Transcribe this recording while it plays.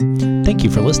Thank you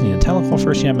for listening to Tahlequah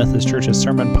First United Methodist Church's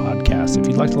Sermon Podcast. If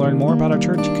you'd like to learn more about our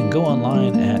church, you can go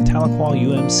online at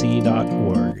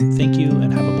tahlequahumc.org. Thank you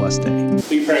and have a blessed day. Will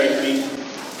you pray with me?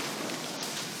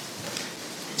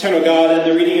 Eternal God, in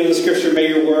the reading of the Scripture, may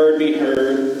your word be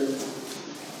heard.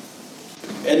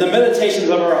 In the meditations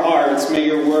of our hearts, may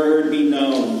your word be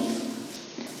known.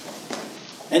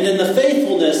 And in the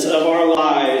faithfulness of our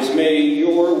lives, may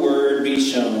your word be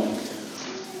shown.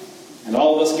 And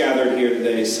all of us gathered here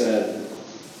today said,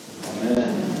 Amen.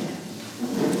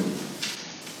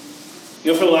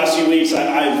 You know, for the last few weeks,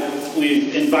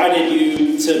 we've invited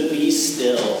you to be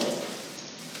still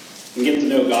and get to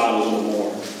know God a little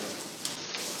more.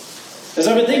 As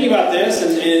I've been thinking about this,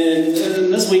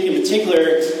 and this week in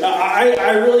particular,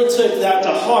 I really took that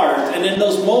to heart. And in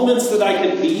those moments that I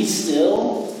could be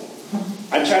still,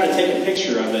 I tried to take a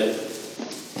picture of it.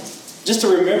 Just to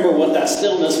remember what that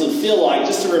stillness would feel like.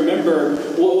 Just to remember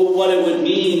what it would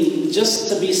mean just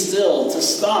to be still, to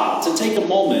stop, to take a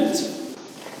moment,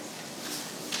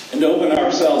 and to open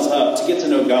ourselves up to get to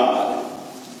know God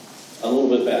a little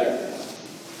bit better.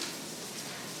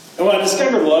 And what I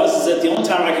discovered is that the only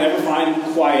time I can ever find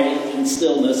quiet and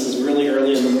stillness is really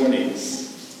early in the mornings.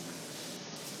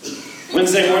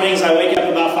 Wednesday mornings, I wake up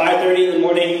about 5:30 in the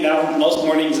morning. Now, most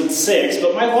mornings it's 6,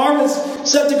 but my alarm is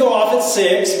set to go off at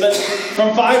 6. But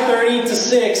from 5:30 to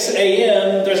 6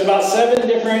 a.m., there's about 7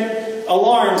 different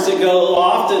alarms that go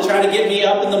off to try to get me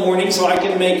up in the morning so I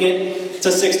can make it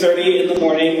to 6:30 in the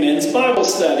morning men's Bible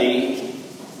study.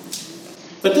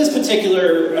 But this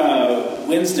particular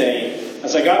Wednesday,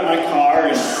 as I got in my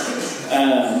car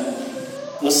and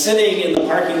was sitting in the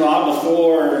parking lot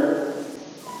before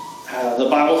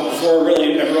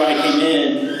really everybody came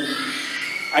in,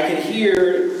 I could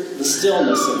hear the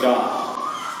stillness of God.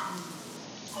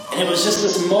 And it was just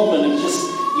this moment of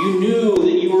you knew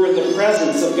that you were in the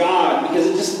presence of God because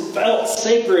it just felt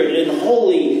sacred and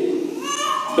holy.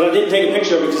 But I didn't take a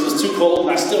picture of it because it was too cold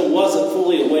and I still wasn't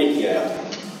fully awake yet.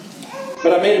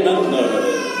 But I made a mental note of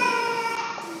it.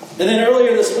 And then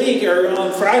earlier this week, or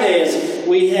on Fridays,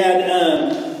 we had,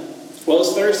 it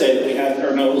was Thursday that we had,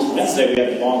 or no, it was Wednesday we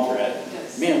had a bomb threat.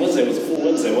 Man, Wednesday was a full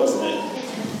Wednesday, wasn't it?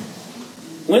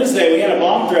 Wednesday, we had a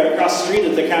bomb threat across the street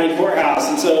at the county courthouse.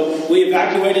 And so we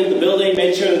evacuated the building,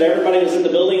 made sure that everybody was in the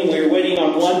building, and we were waiting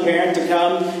on one parent to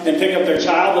come and pick up their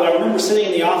child. But I remember sitting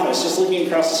in the office, just looking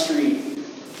across the street,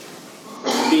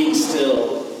 being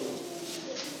still,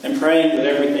 and praying that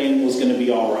everything was going to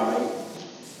be all right.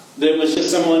 That it was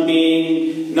just someone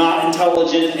being not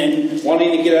intelligent and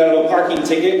wanting to get out of a parking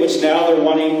ticket, which now they're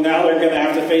going to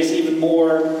have to face even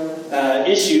more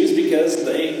issues because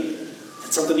they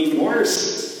did something even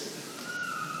worse.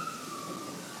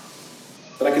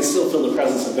 But I could still feel the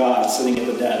presence of God sitting at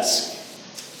the desk.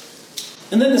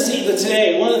 And then to see that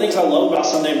today, one of the things I love about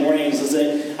Sunday mornings is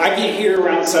that I get here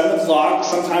around 7 o'clock,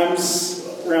 sometimes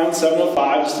around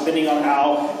 7:05, just depending on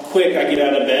how quick I get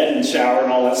out of bed and shower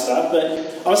and all that stuff. But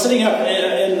I was sitting up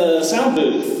in the sound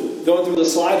booth, going through the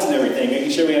slides and everything, making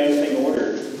sure we had everything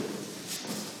ordered.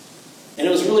 And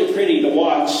it was really pretty to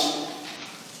watch.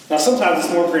 Now, sometimes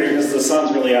it's more pretty because the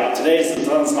sun's really out. Today, the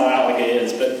sun's not out like it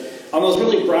is. But on those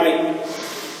really bright,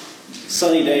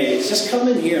 sunny days, just come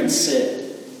in here and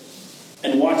sit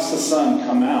and watch the sun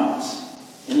come out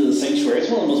into the sanctuary. It's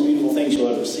one of the most beautiful things you'll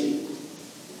ever see.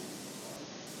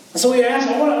 And so I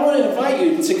want to invite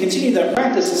you to continue that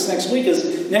practice this next week, as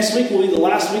next week will be the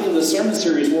last week of the sermon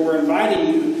series where we're inviting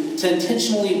you to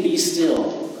intentionally be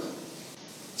still,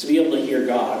 to be able to hear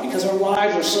God. Because our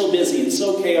lives are so busy and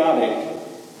so chaotic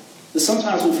that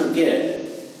sometimes we forget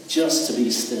just to be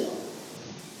still.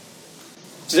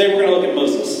 Today we're going to look at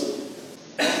Moses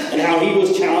and how he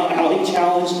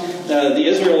challenged the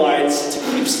Israelites to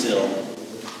keep still.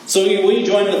 So will you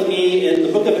join with me in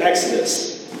the book of Exodus,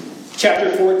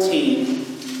 chapter 14,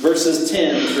 verses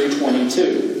 10 through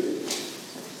 22.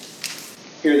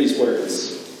 Hear these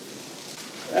words.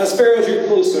 As Pharaoh drew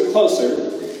closer,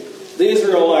 the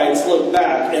Israelites looked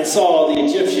back and saw the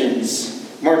Egyptians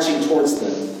marching towards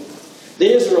them.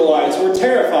 The Israelites were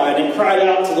terrified and cried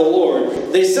out to the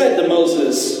Lord. They said to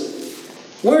Moses,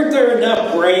 "Weren't there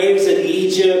enough braves in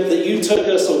Egypt that you took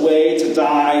us away to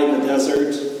die in the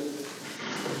desert?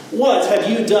 What have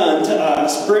you done to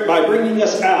us by bringing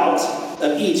us out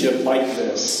of Egypt like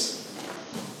this?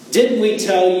 Didn't we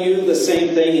tell you the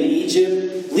same thing in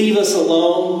Egypt? Leave us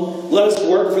alone. Let us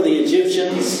work for the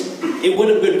Egyptians. It would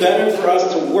have been better for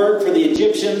us to work for the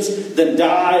Egyptians than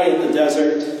die in the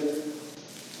desert."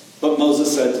 But Moses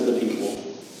said to the people,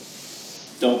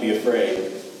 "Don't be afraid.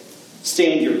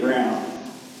 Stand your ground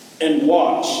and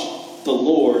watch the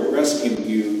Lord rescue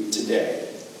you today.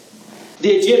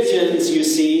 The Egyptians you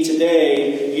see today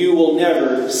you will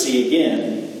never see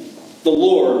again. The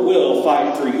Lord will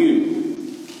fight for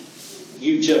you.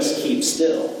 You just keep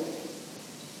still.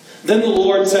 Then the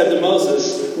Lord said to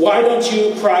Moses, why don't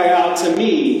you cry out to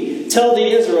me? Tell the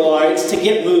Israelites to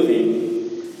get moving.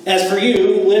 As for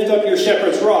you, lift up your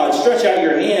shepherd's rod, stretch out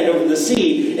your hand over the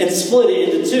sea, and split it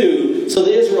into two, so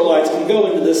the Israelites can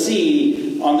go into the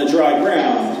sea on the dry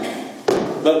ground.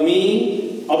 But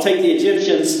me, I'll take the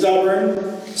Egyptians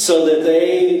stubborn, so that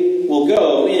they will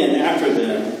go in after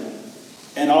them,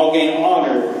 and I'll gain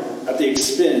honor at the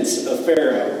expense of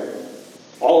Pharaoh,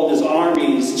 all of his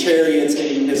armies, chariots,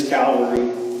 and his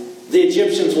cavalry. The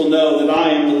Egyptians will know that I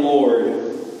am the Lord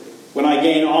when I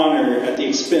gain honor at the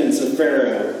expense of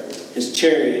Pharaoh, his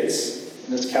chariots,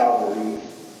 and his cavalry.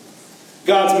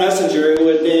 God's messenger, who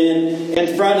had been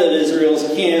in front of Israel's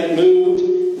camp,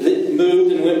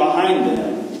 moved and went behind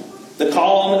them. The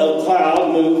column of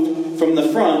cloud moved from the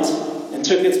front and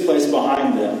took its place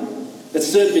behind them. It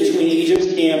stood between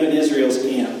Egypt's camp and Israel's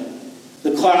camp.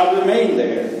 The cloud remained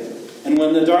there. And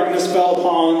when the darkness fell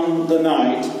upon the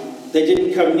night, they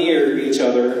didn't come near each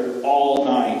other all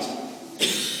night.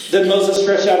 Then Moses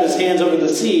stretched out his hands over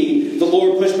the sea. The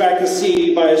Lord pushed back the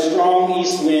sea by a strong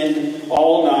east wind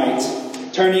all night,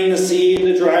 turning the sea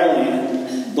into dry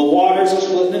land. The waters were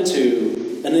split in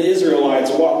two, and the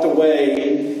Israelites walked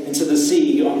away into the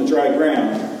sea on the dry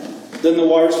ground. Then the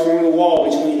waters formed a wall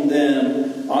between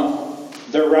them on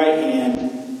their right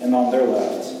hand and on their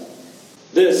left.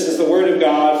 This is the word of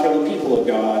God for the people of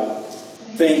God.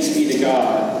 Thanks be to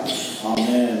God.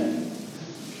 Amen.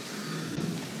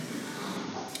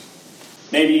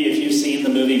 Maybe if you've seen the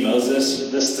movie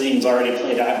Moses, this scene's already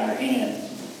played out in your hand.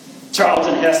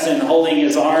 Charlton Heston holding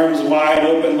his arms wide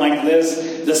open like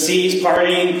this. The sea's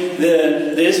parting.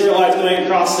 The Israelites going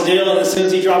across the Nile. And as soon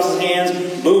as he drops his hands,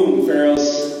 boom,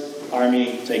 Pharaoh's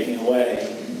army taking away.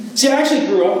 See, I actually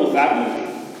grew up with that movie.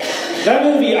 That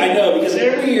movie I know because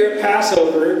every year at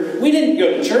Passover, we didn't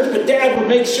go to church, but Dad would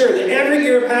make sure that every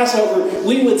year at Passover,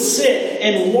 we would sit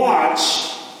and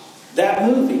watch that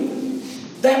movie.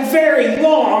 That very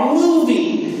long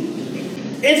movie.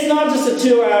 It's not just a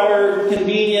 2-hour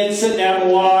convenience, sit down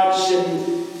and watch.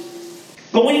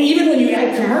 But even when you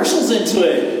add commercials into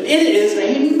it, it is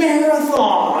a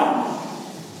marathon.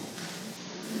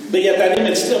 But yet that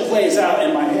image still plays out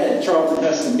in my head. Charlton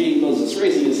Heston being Moses,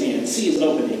 raising his hand, sea is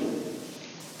opening.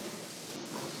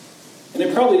 And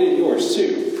it probably did yours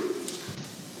too.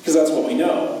 Because that's what we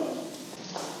know.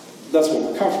 That's what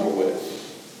we're comfortable with.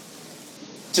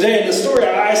 Today in the story,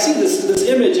 I see this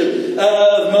image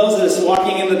of Moses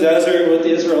walking in the desert with the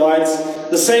Israelites.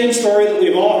 The same story that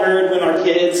we've all heard when our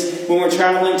kids, when we're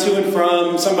traveling to and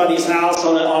from somebody's house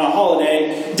on a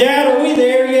holiday. Dad, are we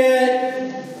there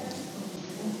yet?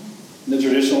 And the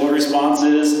traditional response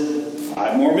is,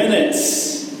 5 more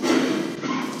minutes.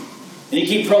 And you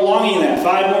keep prolonging that.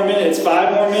 5 more minutes,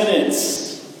 5 more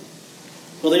minutes.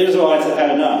 Well, the Israelites have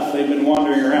had enough. They've been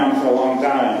wandering around for a long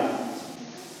time.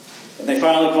 And they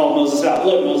finally called Moses out.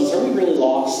 Look, Moses, are we really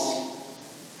lost?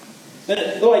 And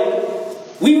they're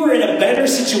like, we were in a better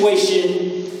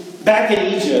situation back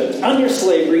in Egypt, under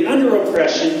slavery, under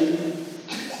oppression,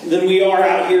 than we are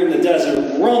out here in the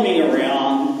desert, roaming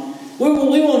around. We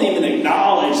won't even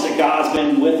acknowledge that God's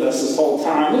been with us this whole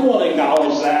time. We won't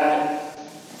acknowledge that.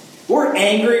 We're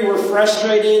angry. We're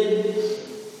frustrated.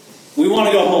 We want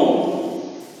to go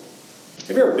home.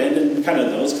 Have you ever been in kind of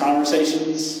those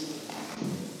conversations?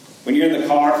 When you're in the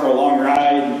car for a long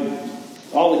ride, and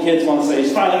all the kids want to say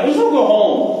is, fine, let's go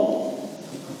home.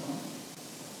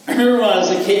 I remember when I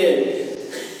was a kid,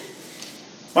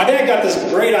 my dad got this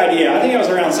great idea. I think I was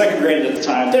around 2nd grade at the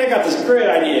time. Dad got this great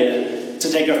idea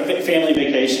to take a family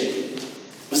vacation.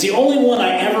 It was the only one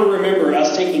I ever remember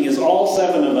us taking is all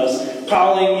 7 of us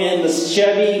piling in the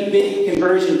Chevy big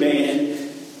conversion van,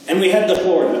 and we head to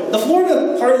Florida. The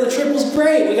Florida part of the trip was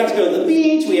great. We got to go to the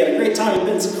beach. We had a great time in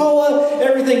Pensacola.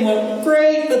 Everything went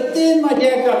great. But then my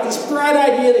dad got this bright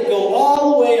idea to go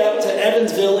all the way up to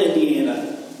Evansville,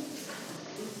 Indiana.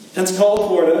 Pensacola,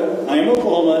 Florida. Miami,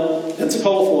 Oklahoma.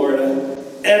 Pensacola, Florida.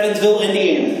 Evansville,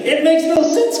 Indiana. It makes no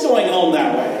sense going home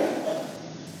that way.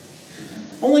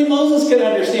 Only Moses could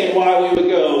understand why we would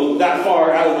go that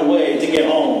far out of the way to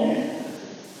get home.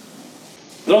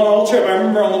 But on the whole trip, I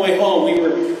remember on the way home,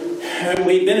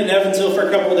 we'd been in Evansville for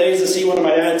a couple of days to see one of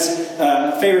my dad's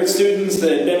favorite students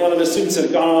that had been one of his students that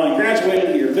had gone on and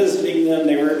graduated. We were visiting them.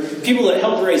 They were people that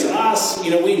helped raise us.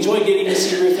 You know, we enjoyed getting to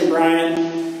see Ruth and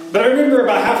Brian. But I remember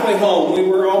about halfway home, we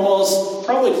were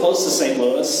probably close to St.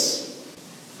 Louis.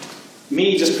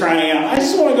 Me just crying out, I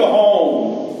just want to go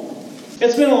home.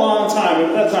 It's been a long time.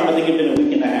 At that time, I think it had been a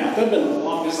week and a half. That's been the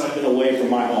longest I've been away from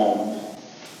my home.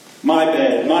 my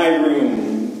bed, my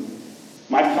room,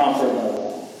 my comfort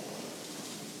level.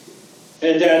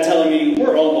 And Dad telling me,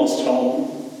 we're almost home.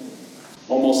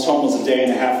 Almost home was a day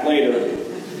and a half later.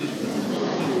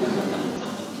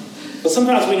 But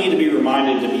sometimes we need to be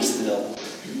reminded to be still.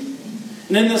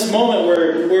 And in this moment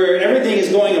where everything is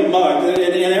going amok and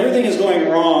everything is going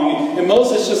wrong, and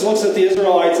Moses just looks at the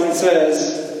Israelites and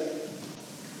says,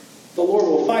 the Lord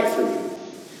will fight for you.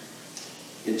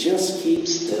 You just keep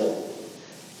still.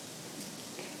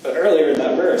 But earlier in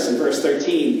that verse, in verse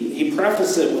 13, he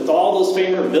prefaced it with all those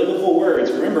favorite biblical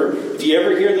words. Remember, if you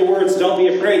ever hear the words, don't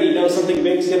be afraid, you know something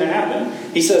big is going to happen.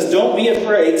 He says, don't be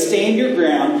afraid, stand your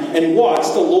ground, and watch,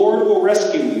 the Lord will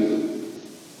rescue you.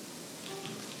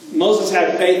 Moses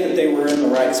had faith that they were in the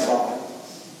right spot.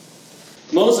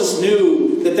 Moses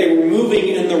knew that they were moving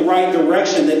in the right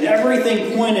direction, that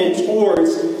everything pointed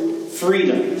towards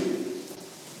freedom.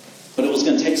 But it was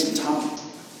going to take some time.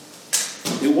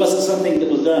 It wasn't something that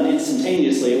was done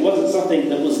instantaneously. It wasn't something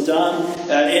that was done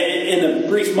in a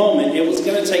brief moment. It was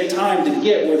going to take time to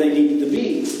get where they needed to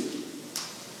be.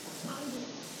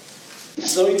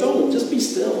 So he told them, just be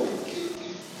still.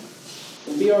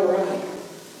 It'll be all right.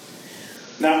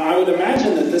 Now, I would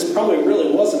imagine that this probably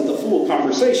really wasn't the full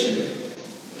conversation.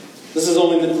 This is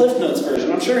only the Cliff Notes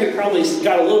version. I'm sure he probably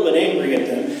got a little bit angry at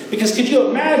them. Because could you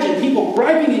imagine people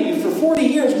griping at you for 40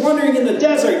 years, wandering in the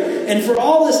desert, and for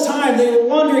all this time they were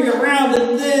wandering around,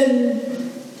 and then...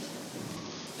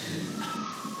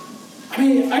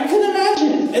 I couldn't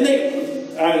imagine. And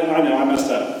I know, I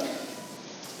messed up.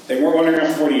 They weren't wandering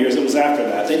around for 40 years. It was after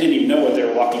that. They didn't even know what they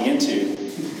were walking into.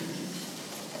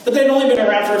 But they'd only been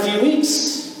around for a few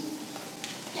weeks.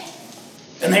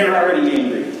 And they were already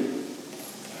angry.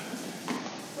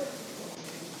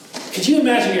 Could you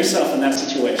imagine yourself in that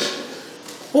situation?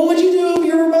 What would you do if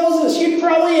you were Moses? You'd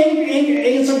probably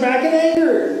answer back in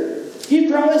anger. You'd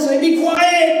probably say, be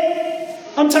quiet.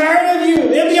 I'm tired of you.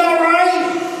 It'll be all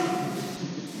right.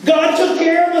 God took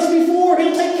care of us before.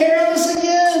 He'll take care of us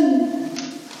again.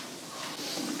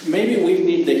 Maybe we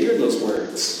need to hear those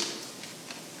words.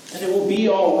 That it will be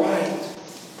all right.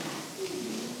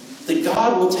 That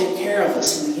God will take care of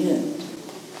us in the end.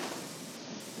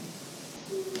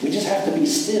 We just have to be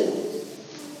still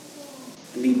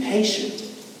and be patient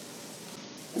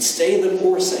and stay the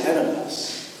course ahead of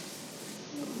us.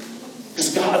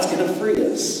 Because God's going to free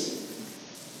us.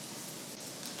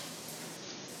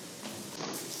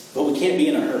 But we can't be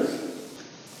in a hurry.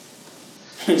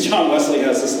 John Wesley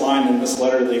has this line in this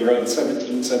letter that he wrote in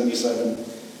 1777.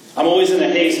 I'm always in a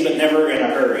haste, but never in a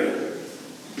hurry.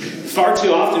 Far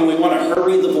too often we want to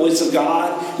hurry the voice of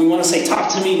God. We want to say, talk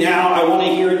to me now. I want to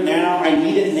hear it now. I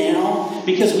need it now.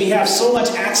 Because we have so much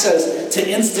access to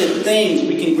instant things.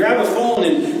 We can grab a phone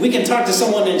and we can talk to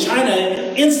someone in China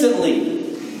instantly.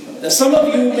 Some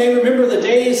of you may remember the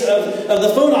days of the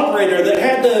phone operator that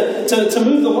had to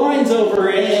move the lines over,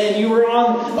 and you were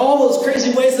on all those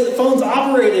crazy ways that the phones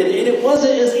operated, and it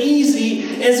wasn't as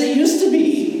easy as it used to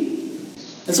be.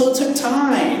 And so it took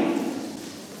time.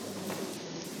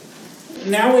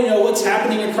 Now we know what's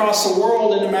happening across the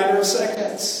world in a matter of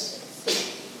seconds.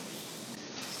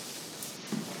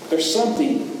 There's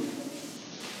something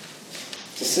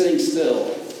to sitting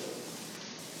still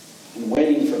and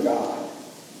waiting for God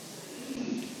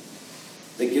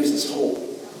that gives us hope.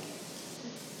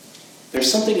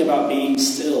 There's something about being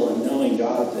still and knowing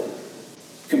God that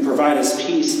can provide us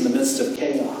peace in the midst of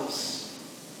chaos.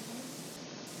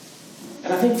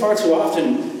 And I think far too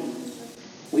often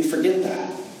we forget that.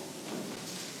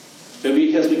 But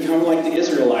because we come like the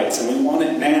Israelites and we want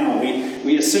it now.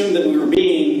 We assume that we were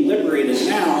being liberated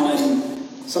now, and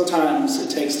sometimes it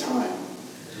takes time.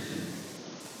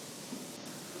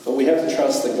 But we have to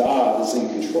trust that God is in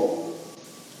control.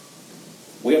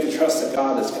 We have to trust that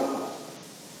God is God.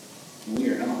 And we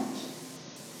are not.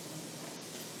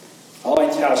 I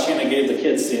liked how Shanna gave the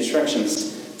kids the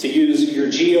instructions to use your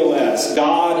GOS,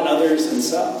 God, others, and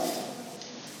self.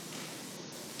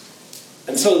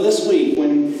 And so this week,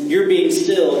 when you're being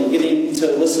still and getting to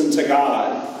listen to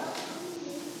God,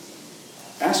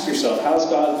 ask yourself, how is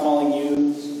God calling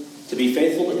you to be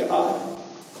faithful to God?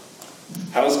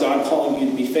 How is God calling you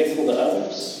to be faithful to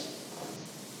others?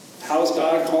 How is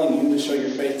God calling you to show your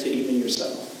faith to even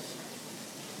yourself?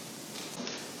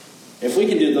 If we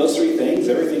can do those three things,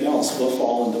 everything else will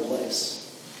fall into place.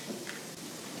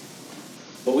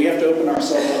 But we have to open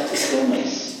ourselves up to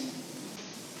stillness.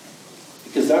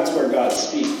 Because that's where God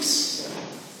speaks.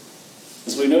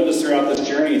 As we notice throughout this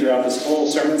journey, throughout this whole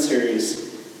sermon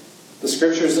series, the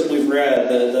scriptures that we've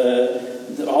read,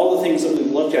 all the things that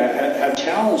we've looked at have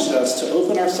challenged us to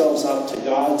open ourselves up to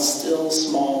God's still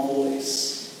small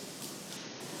voice.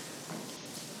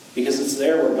 It's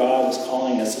there where God is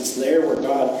calling us. It's there where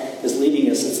God is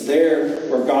leading us. It's there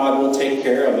where God will take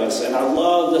care of us. And I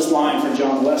love this line from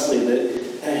John Wesley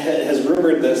that has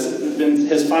rumored this.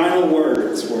 His final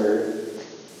words were,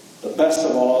 the best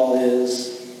of all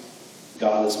is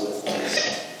God is with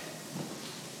us.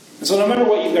 And so no matter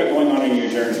what you've got going on in your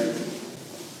journey,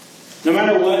 no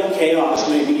matter what chaos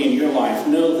may be in your life,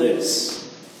 know this: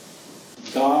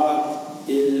 God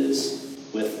is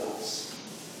with us.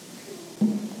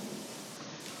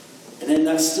 And in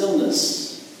that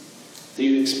stillness that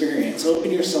you experience, open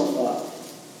yourself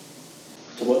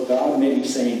up to what God may be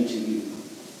saying to you.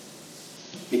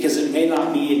 Because it may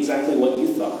not be exactly what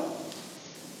you thought,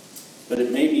 but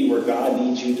it may be where God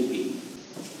needs you to be.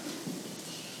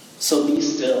 So be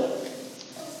still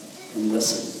and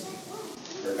listen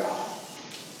for God.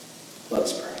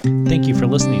 Let's pray. Thank you for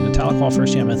listening to Tahlequah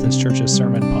First United Methodist Church's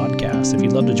Sermon Podcast. If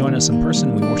you'd love to join us in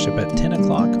person, we worship at 10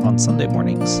 o'clock on Sunday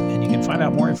mornings, and you can find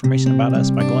out more information about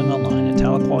us by going online at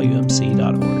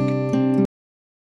tahlequahumc.org.